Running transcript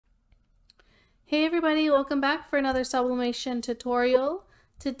Hey everybody, welcome back for another sublimation tutorial.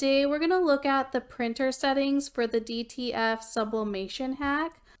 Today we're going to look at the printer settings for the DTF sublimation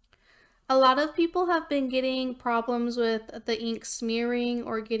hack. A lot of people have been getting problems with the ink smearing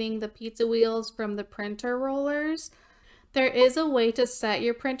or getting the pizza wheels from the printer rollers. There is a way to set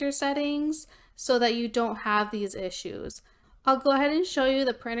your printer settings so that you don't have these issues. I'll go ahead and show you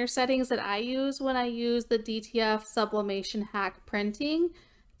the printer settings that I use when I use the DTF sublimation hack printing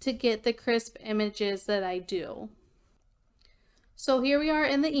to get the crisp images that I do. So here we are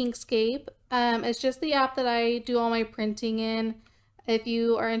in the Inkscape. It's just the app that I do all my printing in. If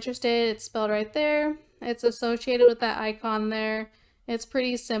you are interested, it's spelled right there. It's associated with that icon there. It's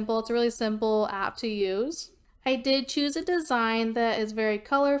pretty simple. It's a really simple app to use. I did choose a design that is very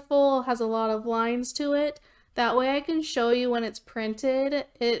colorful, has a lot of lines to it. That way I can show you when it's printed.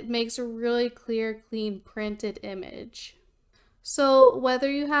 It makes a really clear, clean printed image. So whether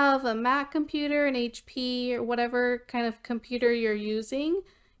you have a Mac computer, an HP, or whatever kind of computer you're using,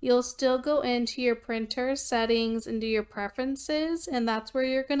 you'll still go into your printer settings and do your preferences, and that's where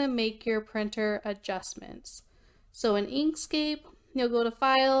you're going to make your printer adjustments. So in Inkscape, you'll go to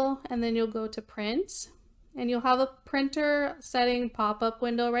File, and then you'll go to Print, and you'll have a printer setting pop-up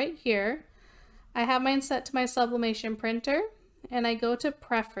window right here. I have mine set to my sublimation printer, and I go to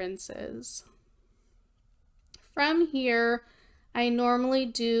Preferences. From here, I normally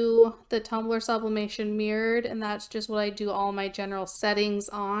do the tumbler sublimation mirrored, and that's just what I do all my general settings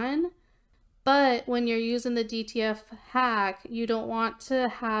on. But when you're using the DTF hack, you don't want to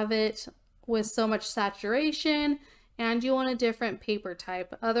have it with so much saturation, and you want a different paper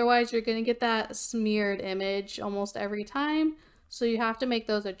type. Otherwise, you're going to get that smeared image almost every time, so you have to make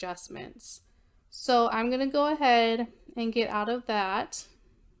those adjustments. So I'm going to go ahead and get out of that,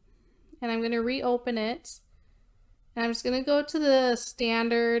 and I'm going to reopen it. And I'm just going to go to the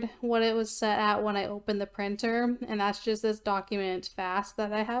standard, what it was set at when I opened the printer, and that's just this document fast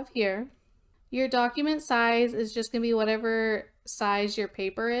that I have here. Your document size is just going to be whatever size your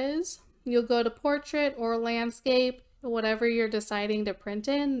paper is. You'll go to portrait or landscape, whatever you're deciding to print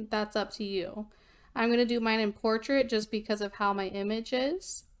in, that's up to you. I'm going to do mine in portrait just because of how my image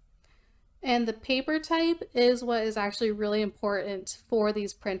is. And the paper type is what is actually really important for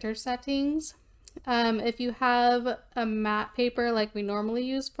these printer settings. If you have a matte paper like we normally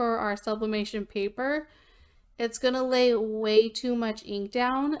use for our sublimation paper, it's going to lay way too much ink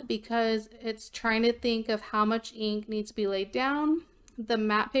down because it's trying to think of how much ink needs to be laid down. The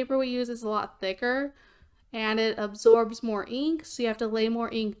matte paper we use is a lot thicker and it absorbs more ink, so you have to lay more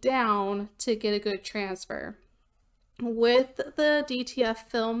ink down to get a good transfer. With the DTF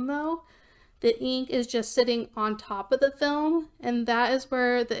film though, the ink is just sitting on top of the film, and that is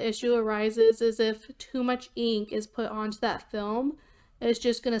where the issue arises, is if too much ink is put onto that film, it's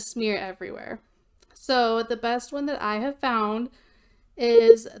just going to smear everywhere. So the best one that I have found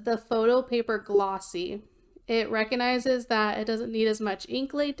is the Photo Paper Glossy. It recognizes that it doesn't need as much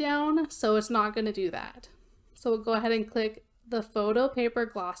ink laid down, so it's not going to do that. So we'll go ahead and click the Photo Paper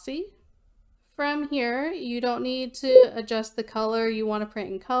Glossy. From here, you don't need to adjust the color. You want to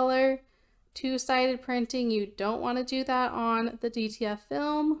print in color. Two-sided printing, you don't want to do that on the DTF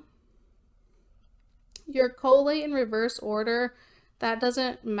film. Your collate and reverse order, that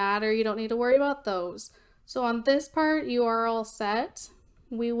doesn't matter. You don't need to worry about those. So on this part, you are all set.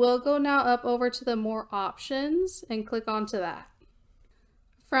 We will go now up over to the more options and click onto that.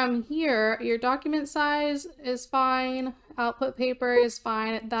 From here, your document size is fine. Output paper is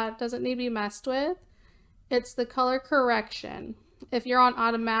fine. That doesn't need to be messed with. It's the color correction. If you're on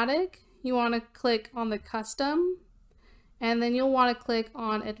automatic, you want to click on the custom, and then you'll want to click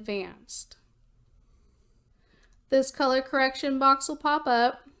on advanced. This color correction box will pop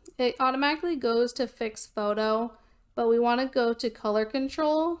up. It automatically goes to fix photo, but we want to go to color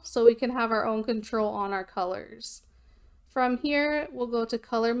control so we can have our own control on our colors. From here, we'll go to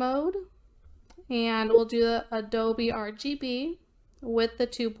color mode, and we'll do the Adobe RGB with the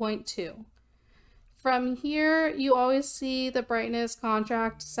 2.2. From here, you always see the brightness,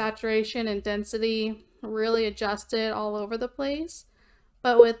 contrast, saturation, and density really adjusted all over the place.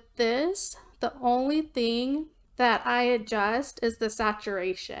 But with this, the only thing that I adjust is the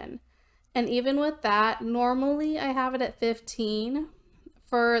saturation. And even with that, normally I have it at 15.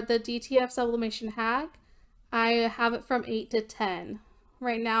 For the DTF sublimation hack, I have it from 8 to 10.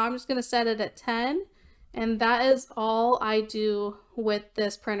 Right now, I'm just going to set it at 10. And that is all I do with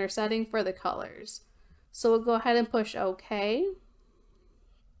this printer setting for the colors. So we'll go ahead and push OK.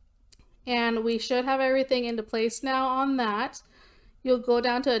 And we should have everything into place now on that. You'll go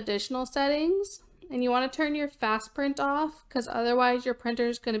down to additional settings, and you want to turn your fast print off because otherwise your printer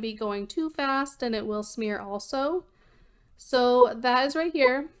is going to be going too fast and it will smear also. So that is right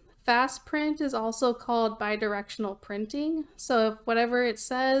here. Fast print is also called bidirectional printing. So if whatever it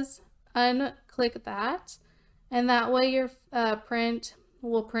says, unclick that, and that way your print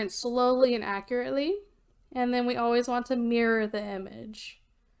will print slowly and accurately. And then we always want to mirror the image.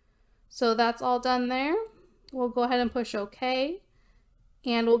 So that's all done there. We'll go ahead and push OK,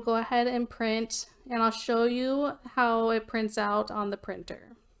 and we'll go ahead and print, and I'll show you how it prints out on the printer.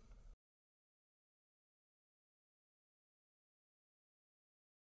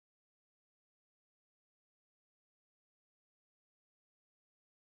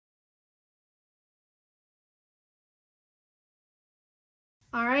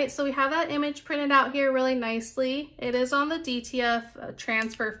 All right, so we have that image printed out here really nicely. It is on the DTF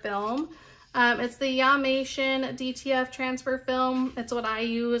transfer film. It's the Yamation DTF transfer film. It's what I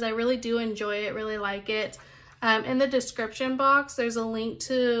use. I really do enjoy it, really like it. In the description box, there's a link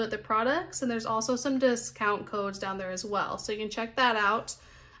to the products, and there's also some discount codes down there as well. So you can check that out.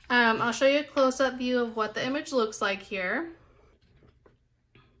 I'll show you a close-up view of what the image looks like here.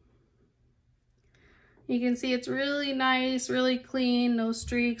 You can see it's really nice, really clean, no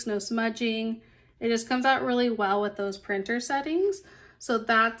streaks, no smudging. It just comes out really well with those printer settings. So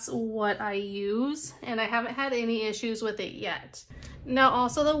that's what I use, and I haven't had any issues with it yet. Now,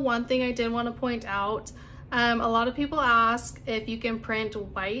 also the one thing I did want to point out, a lot of people ask if you can print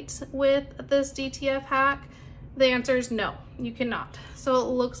white with this DTF hack. The answer is no, you cannot. So it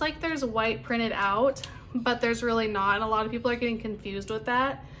looks like there's white printed out, but there's really not, and a lot of people are getting confused with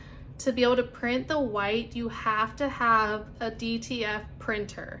that. To be able to print the white, you have to have a DTF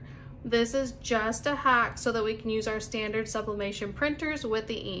printer. This is just a hack so that we can use our standard sublimation printers with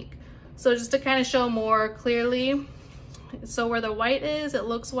the ink. So just to kind of show more clearly, so where the white is, it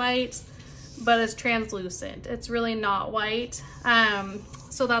looks white, but it's translucent. It's really not white.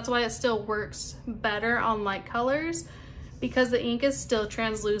 So that's why it still works better on light colors, because the ink is still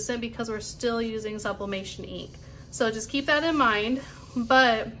translucent because we're still using sublimation ink. So just keep that in mind,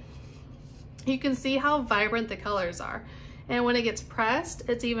 but you can see how vibrant the colors are. And when it gets pressed,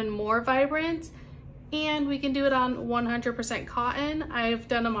 it's even more vibrant, and we can do it on 100% cotton. I've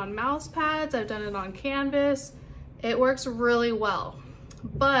done them on mouse pads, I've done it on canvas. It works really well,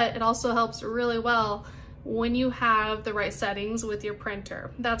 but it also helps really well when you have the right settings with your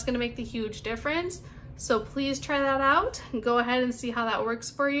printer. That's gonna make the huge difference. So please try that out and go ahead and see how that works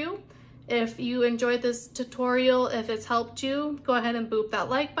for you. If you enjoyed this tutorial, if it's helped you, go ahead and boop that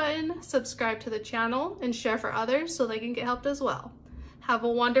like button, subscribe to the channel, and share for others so they can get helped as well. Have a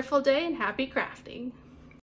wonderful day and happy crafting.